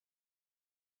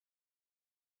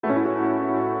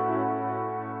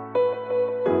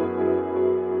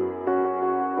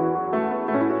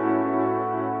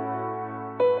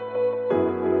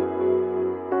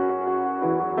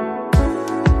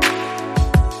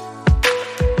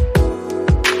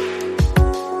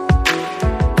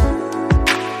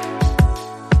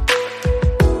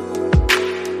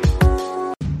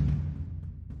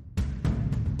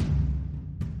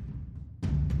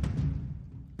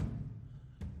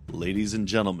Ladies and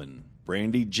gentlemen,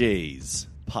 Brandy J's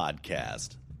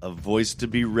podcast, A Voice to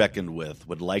Be Reckoned With,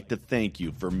 would like to thank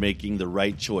you for making the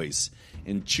right choice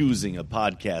in choosing a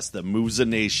podcast that moves a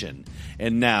nation.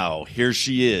 And now, here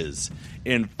she is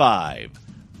in 5,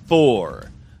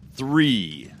 4,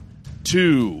 3,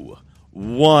 2,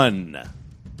 1.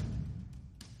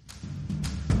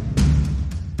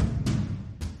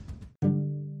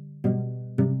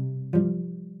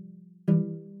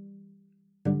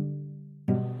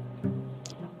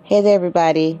 Hey there,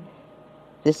 everybody.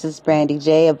 This is Brandy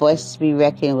J, A Voice to Be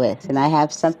Reckoned With, and I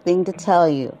have something to tell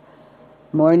you.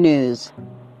 More news.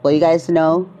 Well, you guys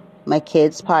know my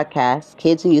kids' podcast,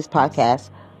 Kids and Youth Podcast,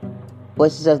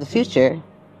 Voices of the Future,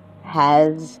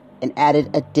 has an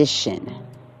added addition.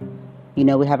 You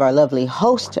know, we have our lovely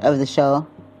host of the show,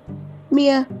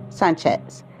 Mia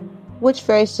Sanchez, which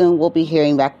very soon we'll be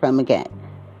hearing back from again.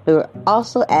 But we're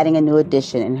also adding a new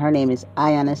addition, and her name is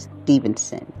Ayanna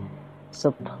Stevenson.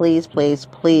 So please, please,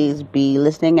 please be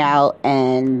listening out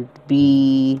and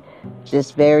be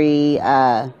just very,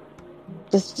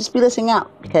 just be listening out,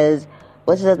 because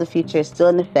Voices of the Future is still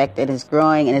in effect and is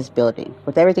growing and is building.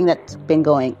 With everything that's been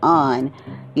going on,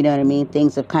 you know what I mean?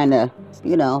 Things have kind of,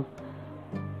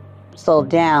 slowed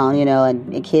down,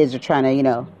 and kids are trying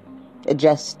to,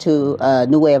 adjust to a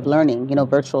new way of learning,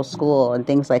 virtual school and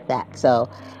things like that. So,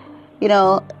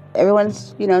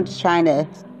 everyone's, just trying to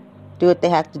do what they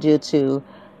have to do to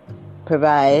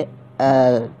provide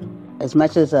as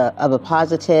much as of a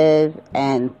positive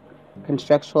and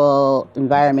constructual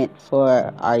environment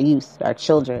for our youth, our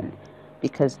children,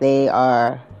 because they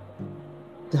are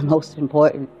the most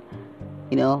important.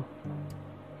 I know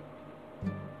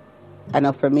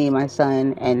for me, my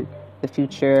son, and the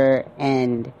future,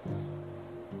 and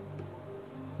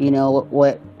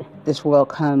what this world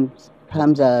comes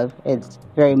of, it's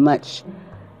very much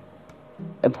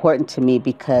important to me,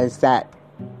 because that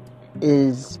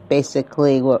is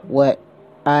basically what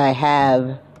I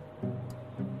have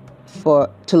to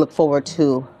look forward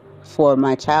to for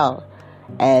my child.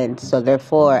 And so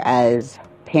therefore, as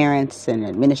parents and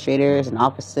administrators and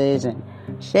officers and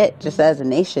just as a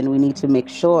nation, we need to make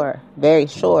sure, very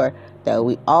sure, that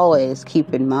we always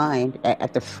keep in mind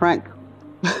at the front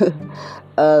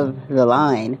of the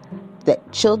line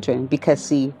that children, because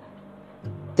see,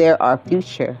 they're our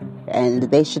future, and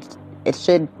it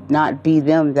should not be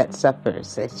them that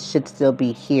suffers. It should still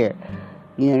be here.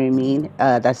 You know what I mean?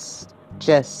 That's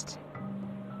just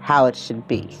how it should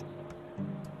be.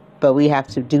 But we have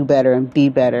to do better and be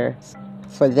better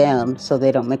for them, so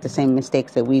they don't make the same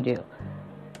mistakes that we do.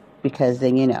 Because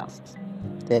then,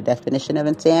 the definition of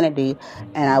insanity,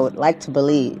 and I would like to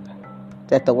believe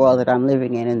that the world that I'm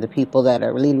living in and the people that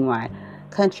are leading my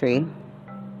country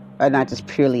are not just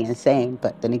purely insane,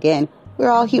 but then again, we're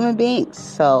all human beings.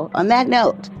 So on that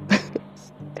note,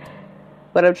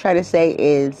 what I'm trying to say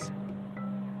is,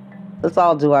 let's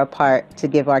all do our part to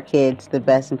give our kids the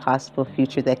best and possible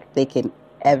future that they can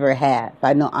ever have.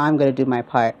 I know I'm going to do my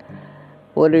part.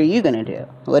 What are you going to do?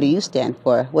 What do you stand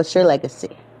for? What's your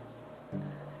legacy?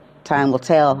 Time will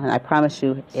tell, and I promise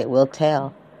you it will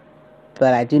tell.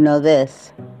 But I do know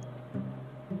this.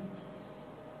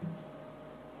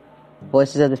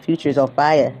 Voices of the Future is on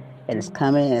fire, and it's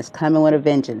coming with a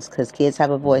vengeance, because kids have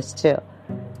a voice too.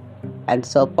 And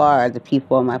so far, the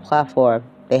people on my platform,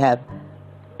 they have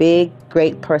big,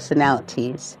 great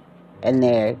personalities, and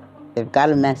they've got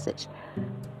a message.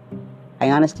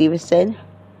 Ayanna Stevenson,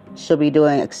 she'll be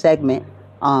doing a segment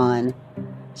on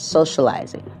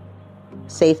socializing,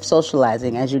 safe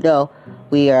socializing. As you know,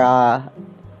 we are,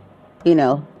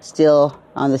 still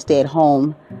on the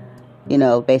stay-at-home,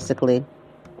 basically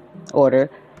order,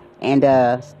 and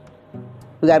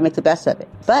we got to make the best of it.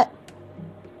 But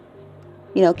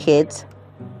kids,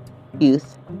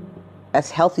 youth, that's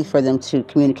healthy for them to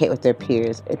communicate with their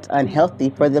peers. It's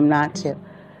unhealthy for them not to.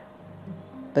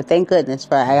 But thank goodness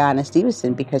for Ayanna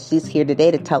Stevenson, because she's here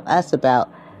today to tell us about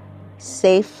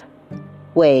safe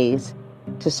ways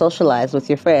to socialize with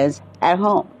your friends at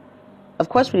home. Of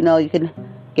course, we know you can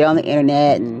get on the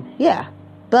internet and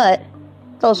but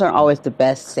those aren't always the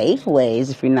best safe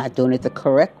ways if you're not doing it the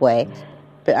correct way.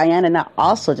 But Ayanna not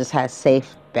also just has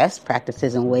safe best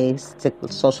practices and ways to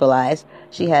socialize.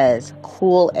 She has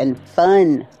cool and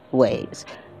fun ways.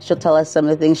 She'll tell us some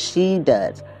of the things she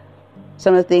does,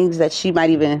 some of the things that she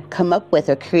might even come up with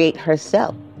or create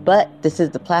herself. But this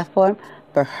is the platform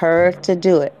for her to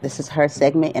do it. This is her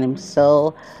segment, and I'm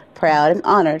so proud and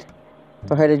honored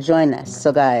for her to join us.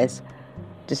 So guys,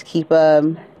 just keep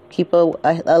a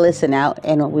listen out,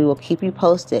 and we will keep you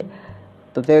posted.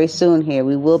 But very soon here,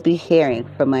 we will be hearing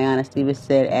from Ayanna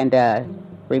Stevenson, and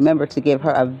remember to give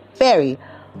her a very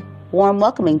warm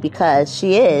welcoming, because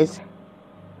she is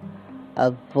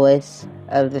a voice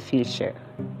of the future.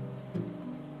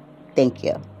 Thank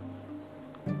you.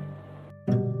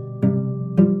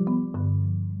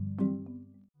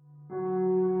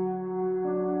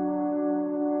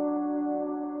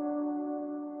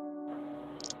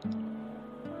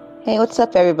 Hey, what's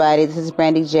up, everybody? This is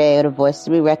Brandy J, the voice to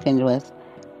be reckoned with.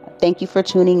 Thank you for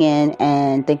tuning in,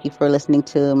 and thank you for listening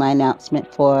to my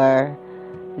announcement for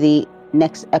the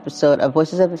next episode of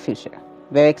Voices of the Future.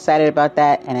 Very excited about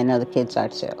that, and I know the kids are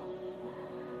too.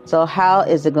 So how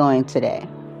is it going today?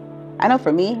 I know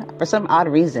for me, for some odd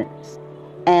reason,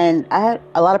 and I had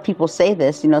a lot of people say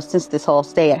this, since this whole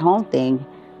stay-at-home thing,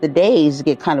 the days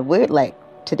get kind of weird. Like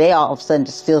today, all of a sudden,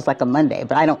 just feels like a Monday.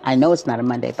 But I know it's not a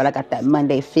Monday, but I got that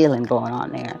Monday feeling going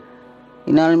on there.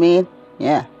 You know what I mean?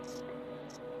 Yeah.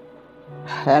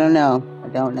 I don't know. I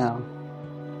don't know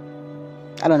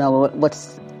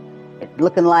what's it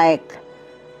looking like,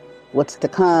 what's to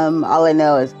come. All I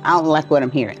know is I don't like what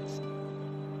I'm hearing.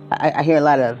 I hear a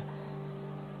lot of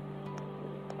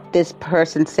this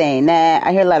person saying that.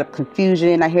 I hear a lot of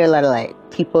confusion. I hear a lot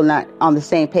of people not on the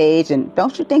same page. And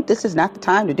don't you think this is not the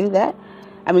time to do that?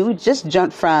 I mean, we just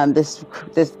jumped from this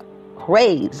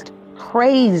crazed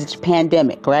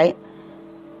pandemic, right?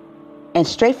 And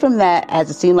straight from that, as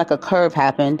it seemed like a curve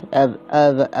happened of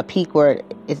a peak where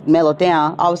it mellowed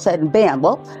down, all of a sudden, bam,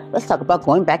 well, let's talk about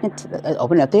going back into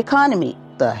opening up the economy.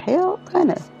 The hell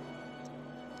kind of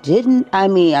didn't. I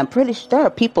mean, I'm pretty sure there are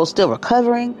people still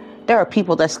recovering. There are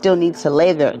people that still need to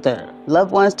lay their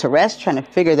loved ones to rest, trying to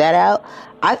figure that out.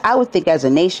 I would think as a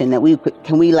nation that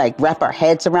can we wrap our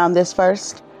heads around this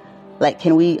first?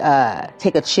 Can we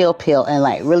take a chill pill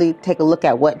and really take a look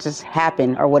at what just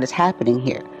happened or what is happening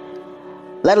here?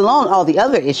 Let alone all the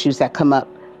other issues that come up.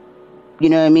 You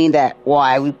know what I mean?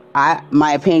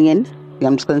 My opinion,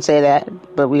 I'm just going to say that,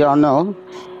 but we all know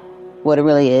what it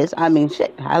really is. I mean,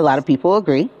 shit, a lot of people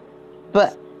agree.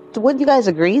 But wouldn't you guys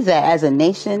agree that as a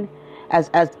nation, as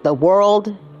the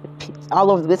world, all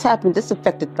over this happened, this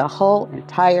affected the whole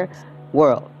entire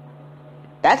world?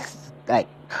 That's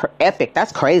epic.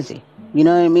 That's crazy. You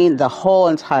know what I mean? The whole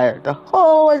entire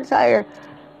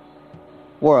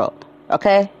world.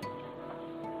 Okay?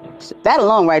 So that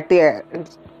alone right there,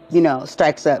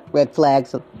 strikes up red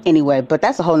flags anyway, but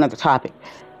that's a whole nother topic.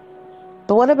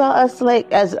 But what about us,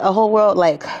 as a whole world,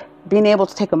 being able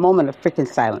to take a moment of freaking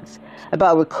silence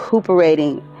about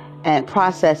recuperating and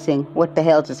processing what the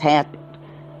hell just happened?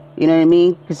 You know what I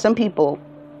mean? Because some people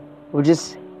were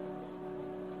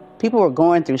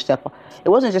going through stuff. It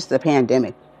wasn't just the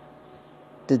pandemic,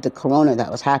 the corona that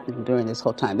was happening during this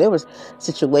whole time. There was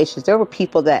situations. There were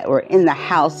people that were in the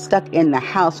house, stuck in the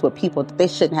house with people that they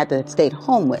shouldn't have to stay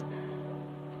home with.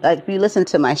 If you listened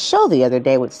to my show the other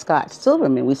day with Scott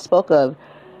Silverman, we spoke of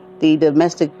the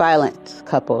domestic violence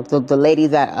couple, the lady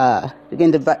that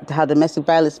how domestic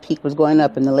violence peak was going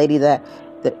up, and the lady that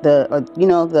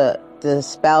the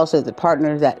spouse or the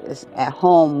partner that is at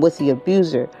home with the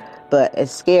abuser, but is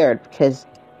scared because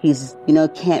he's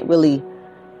can't really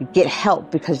get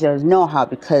help because there's no help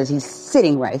because he's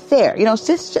sitting right there.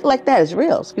 Just shit like that is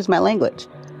real. Excuse my language.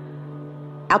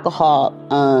 Alcohol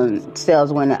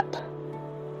sales went up.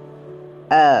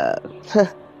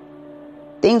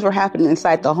 Things were happening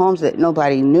inside the homes that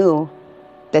nobody knew,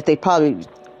 that they probably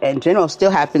in general still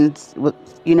happens with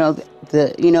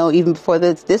even before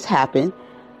this happened,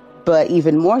 but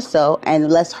even more so and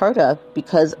less heard of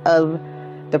because of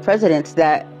the presidents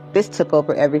that this took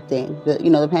over everything.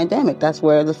 The pandemic, that's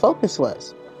where the focus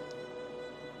was.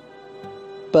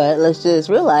 But let's just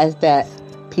realize that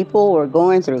people were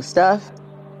going through stuff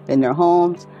in their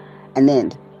homes, and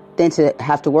then to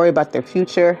have to worry about their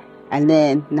future, and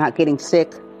then not getting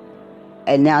sick,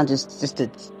 and now just to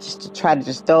try to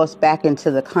just throw us back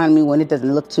into the economy when it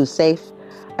doesn't look too safe.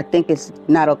 I think it's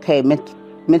not okay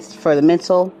for the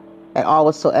mental at all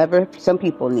whatsoever. Some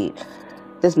people need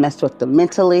this messed with them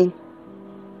mentally.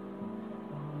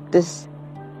 This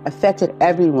affected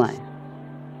everyone.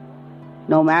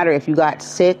 No matter if you got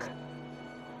sick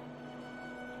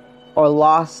or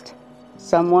lost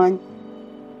someone.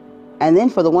 And then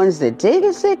for the ones that did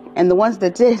get sick and the ones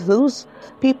that did lose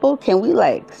people, can we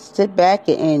sit back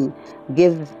and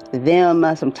give them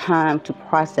some time to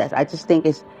process? I just think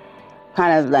it's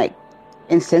kind of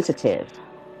insensitive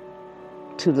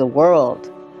to the world.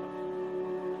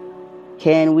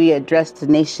 Can we address the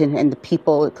nation and the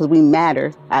people, because we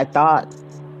matter, I thought,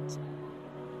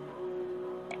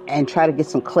 and try to get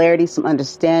some clarity, some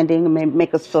understanding, and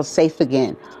make us feel safe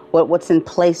again? What's in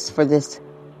place for this,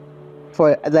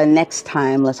 for the next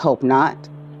time? Let's hope not.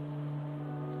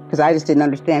 Because I just didn't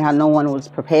understand how no one was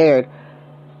prepared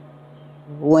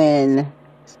when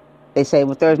they say,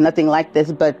 well, there's nothing like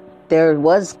this, but there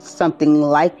was something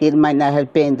like it. It might not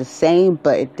have been the same,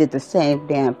 but it did the same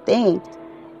damn thing.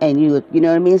 And you know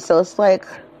what I mean? So it's like,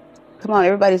 come on,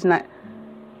 everybody's not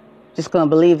just going to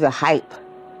believe the hype.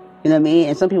 You know what I mean?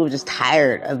 And some people are just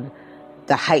tired of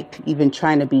the hype even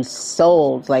trying to be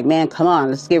sold. Like, man, come on,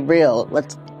 let's get real.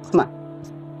 Come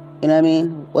on. You know what I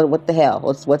mean? What the hell?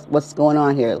 What's going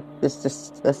on here?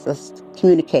 Let's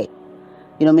communicate.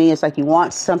 You know what I mean? It's like you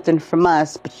want something from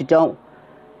us, but you don't.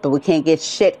 But we can't get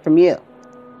shit from you.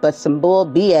 But some bull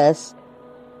BS,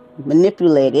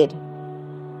 manipulated,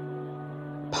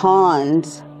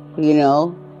 pawns, you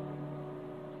know,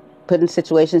 put in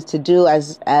situations to do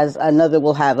as another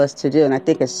will have us to do. And I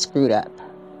think it's screwed up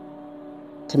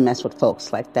to mess with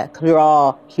folks like that. Because we're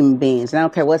all human beings. And I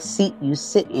don't care what seat you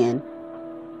sit in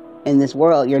this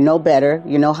world. You're no better.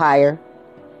 You're no higher.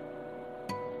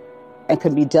 And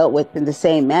can be dealt with in the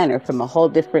same manner from a whole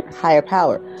different higher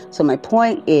power. So my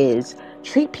point is,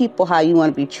 treat people how you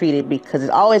want to be treated, because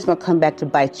it's always going to come back to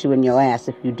bite you in your ass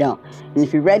if you don't. And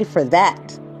if you're ready for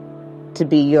that to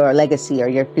be your legacy or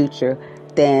your future,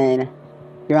 then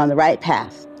you're on the right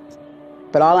path.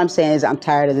 But all I'm saying is I'm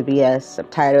tired of the BS. I'm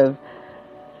tired of,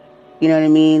 you know what I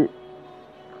mean,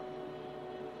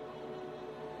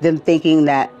 them thinking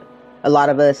that a lot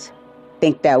of us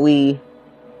think that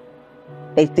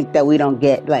they think that we don't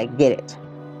get it.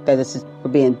 That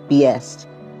we're being BS'd.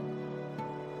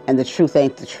 And the truth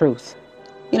ain't the truth.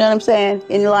 You know what I'm saying?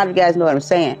 And a lot of you guys know what I'm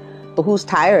saying. But who's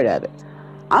tired of it?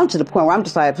 I'm to the point where I'm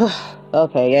just like,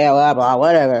 okay, yeah, blah, blah,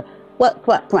 whatever. What?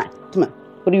 Come on.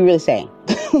 What are you really saying?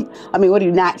 I mean, what are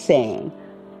you not saying?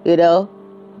 You know?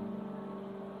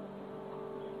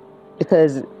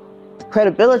 Because the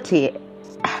credibility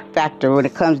factor, when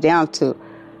it comes down to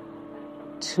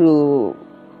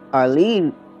our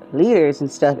leaders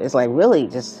and stuff, is like really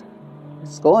just,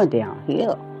 it's going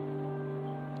downhill.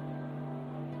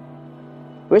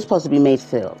 We're supposed to be made to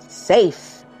feel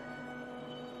safe,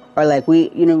 or like we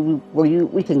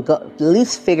can go at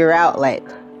least figure out, like,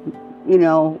 you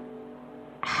know,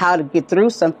 how to get through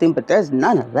something, but there's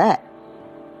none of that.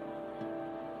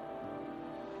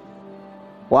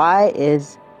 Why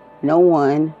is no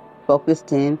one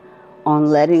focused in on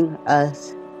letting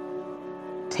us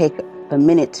take a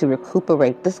minute to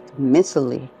recuperate? This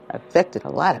mentally affected a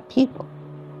lot of people.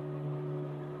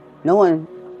 No one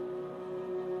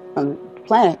on the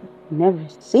planet never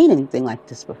seen anything like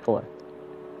this before.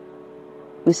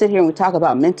 We sit here and we talk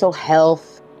about mental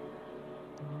health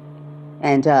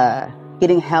and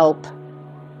getting help,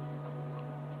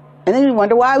 and then we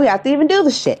wonder why we have to even do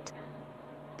the shit,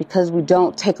 because we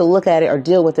don't take a look at it or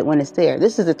deal with it when it's there.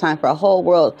 This is the time for a whole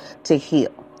world to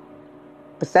heal.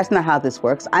 But that's not how this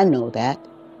works. I know that.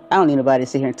 I don't need nobody to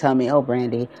sit here and tell me, oh,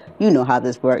 Brandy, you know how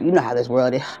this works. You know how this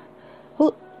world is.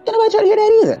 Ain't nobody trying to hear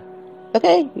that either.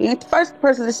 Okay? You ain't the first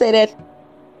person to say that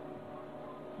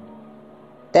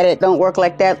it don't work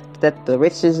like that the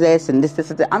rich is this and this,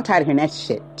 and that. I'm tired of hearing that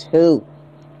shit too,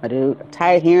 my dude. I'm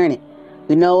tired of hearing it.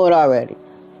 We know it already.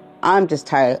 I'm just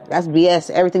tired. That's BS.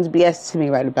 Everything's BS to me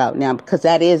right about now, because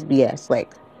that is BS.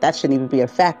 Like, that shouldn't even be a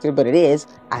factor, but it is.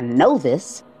 I know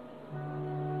this.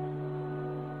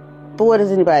 But what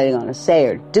is anybody going to say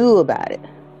or do about it?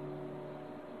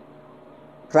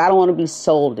 Because I don't want to be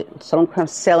sold it. So don't come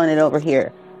selling it over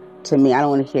here to me. I don't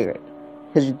want to hear it.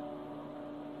 Because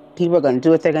people are going to do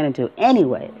what they're going to do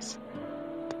anyways.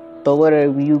 But what are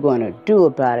you going to do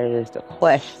about it is the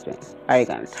question. Are you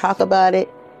going to talk about it?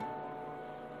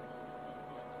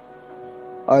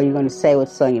 Or are you going to say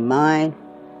what's on your mind?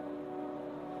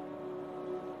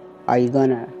 Are you going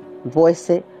to voice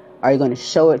it? Are you going to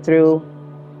show it through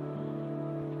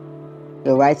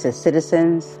your rights as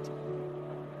citizens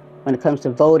when it comes to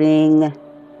voting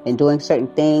and doing certain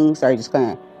things? Or are you just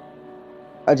going to,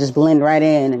 or just blend right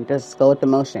in and just go with the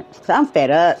motion? Because I'm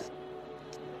fed up.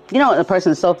 You know, the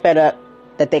person is so fed up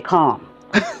that they calm.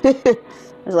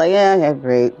 It's like, yeah,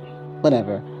 great.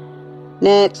 Whatever.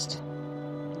 Next.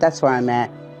 That's where I'm at.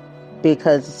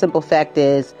 Because the simple fact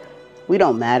is, we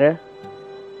don't matter.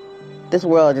 This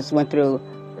world just went through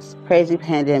this crazy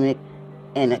pandemic,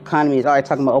 and the economy is already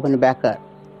talking about opening back up.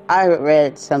 I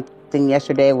read something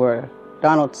yesterday where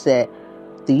Donald said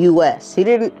the U.S. He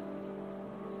didn't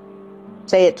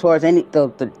say it towards any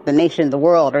the nation, the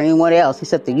world, or anyone else. He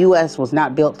said the U.S. was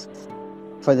not built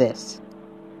for this.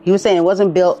 He was saying it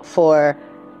wasn't built for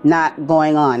not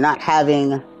going on, not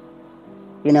having,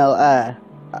 you know,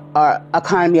 our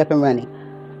economy up and running.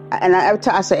 And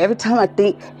every time I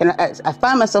think, and I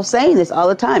find myself saying this all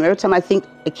the time. Every time I think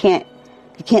you can't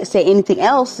say anything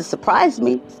else, it surprised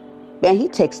me. man, he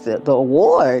takes the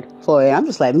award for it. I'm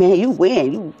just like, man, you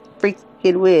win. You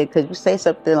freaking win. Because you say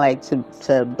something like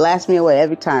to blast me away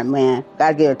every time, man.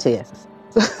 Gotta give it to you.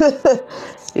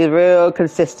 He's real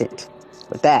consistent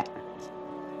with that.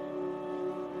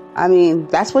 I mean,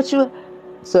 that's what you...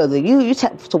 So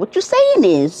so what you're saying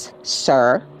is,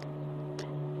 sir,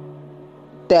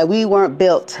 that we weren't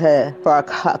built for our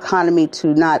economy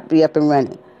to not be up and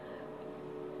running.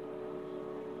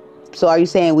 So are you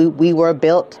saying we were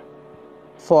built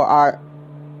for our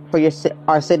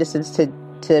citizens to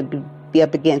be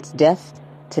up against death,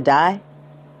 to die?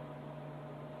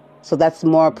 So that's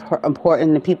more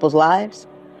important than people's lives?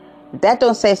 That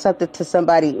don't say something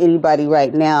to anybody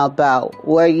right now about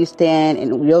where you stand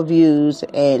and your views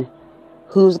and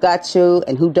who's got you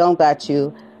and who don't got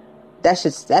you. That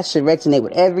should resonate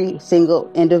with every single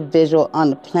individual on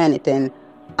the planet. Then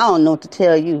I don't know what to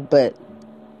tell you, but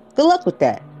good luck with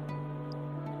that.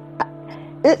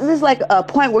 It's like a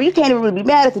point where you can't even really be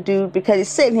mad at the dude because he's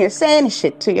sitting here saying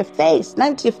shit to your face.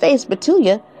 Not to your face, but to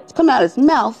you. It's coming out of his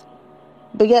mouth.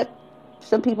 But yet,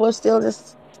 some people are still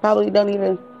just probably doesn't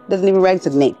even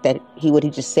resonate that what he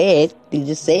just said. He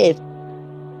just said,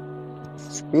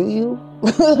 screw you a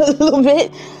little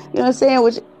bit. You know what I'm saying?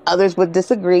 Which others would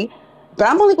disagree. But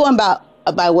I'm only going by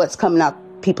what's coming out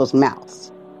people's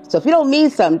mouths. So if you don't mean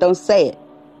something, don't say it.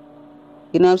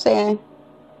 You know what I'm saying?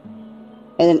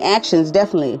 And then actions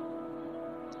definitely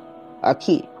are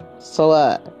key. So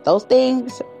those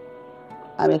things,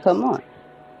 I mean, come on.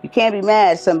 You can't be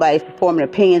mad at somebody for forming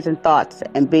opinions and thoughts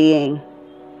and being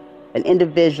an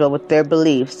individual with their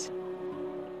beliefs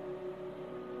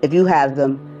if you have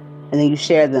them and then you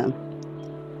share them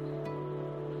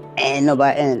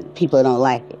and people don't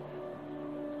like it.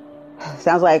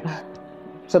 Sounds like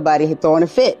somebody had thrown a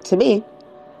fit to me.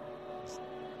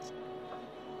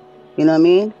 You know what I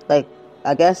mean? Like,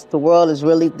 I guess the world is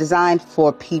really designed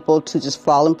for people to just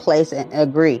fall in place and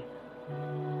agree.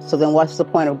 So then what's the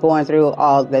point of going through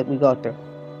all that we go through?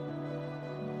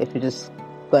 If you're just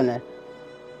going to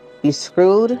be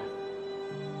screwed.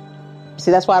 See,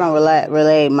 that's why I don't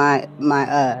relay my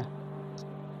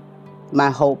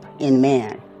hope in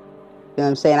man. You know what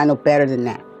I'm saying? I know better than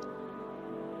that.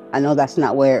 I know that's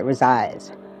not where it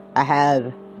resides. I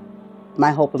have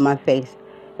my hope and my faith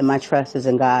and my trust is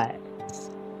in God.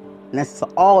 And that's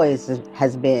always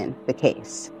has been the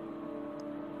case.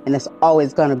 And it's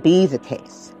always going to be the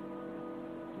case.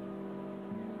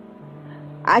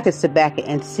 I could sit back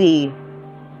and see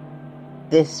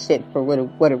this shit for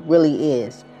what it really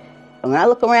is. And when I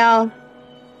look around,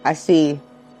 I see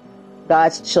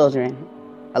God's children,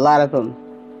 a lot of them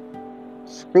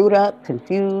screwed up,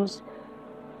 confused,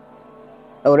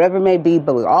 or whatever it may be,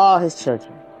 but we're all his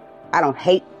children. I don't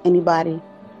hate anybody.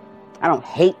 I don't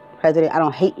hate president. I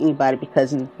don't hate anybody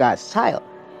because he's God's child.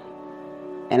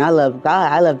 And I love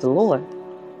God. I love the Lord.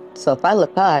 So if I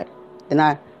love God, then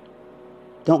I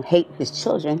don't hate his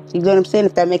children. You know what I'm saying?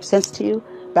 If that makes sense to you.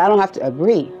 But I don't have to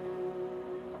agree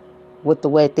with the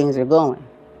way things are going.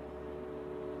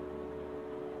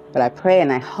 But I pray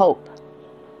and I hope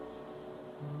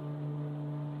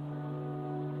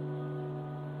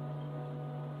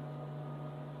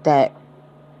that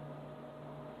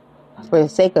for the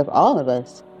sake of all of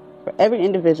us, for every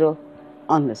individual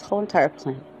on this whole entire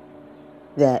planet,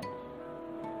 that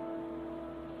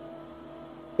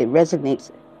it resonates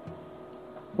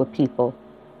with people.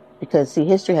 Because, see,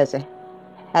 history has a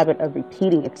habit of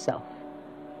repeating itself.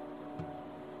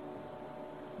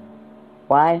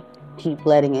 Why keep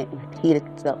letting it repeat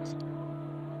itself?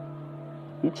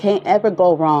 You can't ever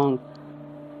go wrong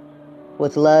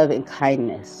with love and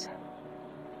kindness.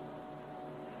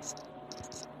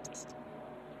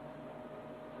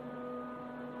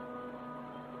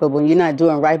 But when you're not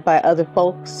doing right by other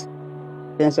folks,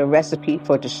 then it's a recipe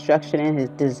for destruction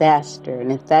and disaster.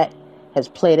 And if that has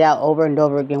played out over and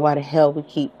over again, why the hell we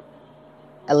keep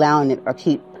allowing it or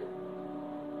keep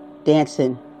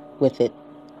dancing with it?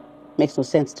 Makes no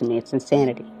sense to me. It's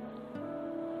insanity.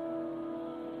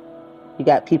 You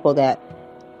got people that,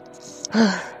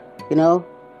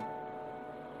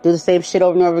 do the same shit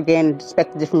over and over again and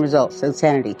expect different results.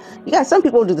 Insanity. You got some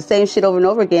people who do the same shit over and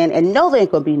over again and know there ain't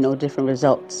going to be no different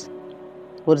results.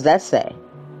 What does that say?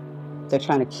 They're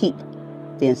trying to keep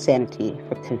the insanity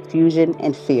for confusion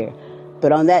and fear.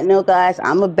 But on that note, guys,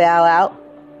 I'm going to bow out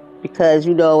because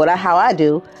you know how I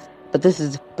do. But this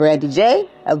is Brandy J,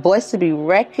 a voice to be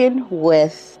reckoned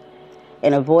with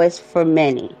and a voice for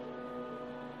many.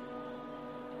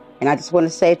 And I just want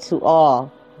to say to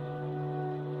all,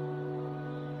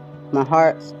 my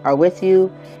hearts are with you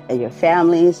and your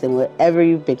families and whatever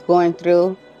you've been going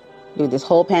through. through this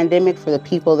whole pandemic, for the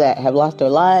people that have lost their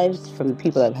lives, from the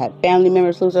people that have had family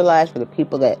members lose their lives, for the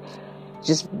people that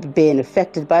just been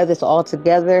affected by this all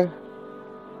together.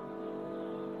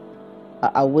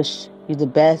 I wish you the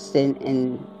best, and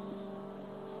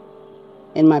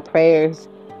in my prayers,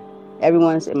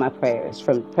 everyone's in my prayers,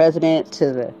 from the president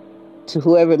to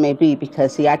whoever it may be,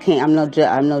 because see, I'm no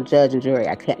judge and jury.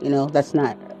 I can't, that's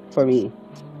not for me.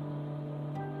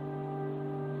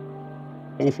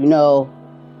 And if you know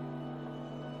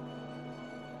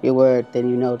your word, then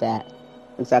you know that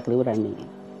exactly what I mean.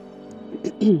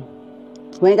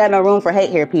 We ain't got no room for hate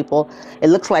here, people. It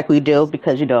looks like we do,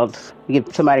 because, you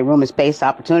give somebody room and space,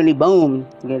 opportunity, boom,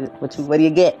 what do you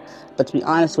get? But to be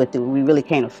honest with you, we really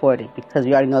can't afford it, because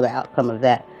we already know the outcome of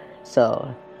that.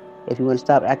 So if you want to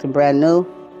stop acting brand new,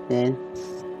 then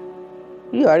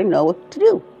you already know what to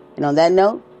do. And on that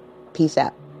note, peace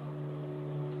out.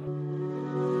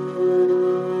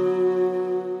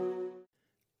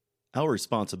 Our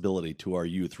responsibility to our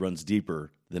youth runs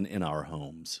deeper than in our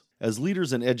homes. As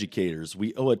leaders and educators,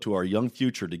 we owe it to our young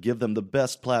future to give them the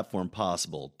best platform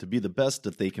possible to be the best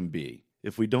that they can be.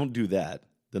 If we don't do that,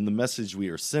 then the message we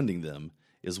are sending them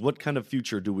is, what kind of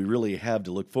future do we really have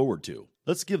to look forward to?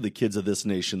 Let's give the kids of this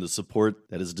nation the support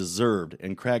that is deserved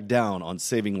and crack down on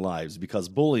saving lives, because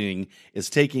bullying is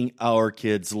taking our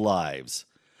kids' lives.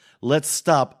 Let's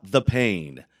stop the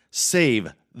pain.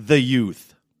 Save the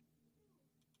youth.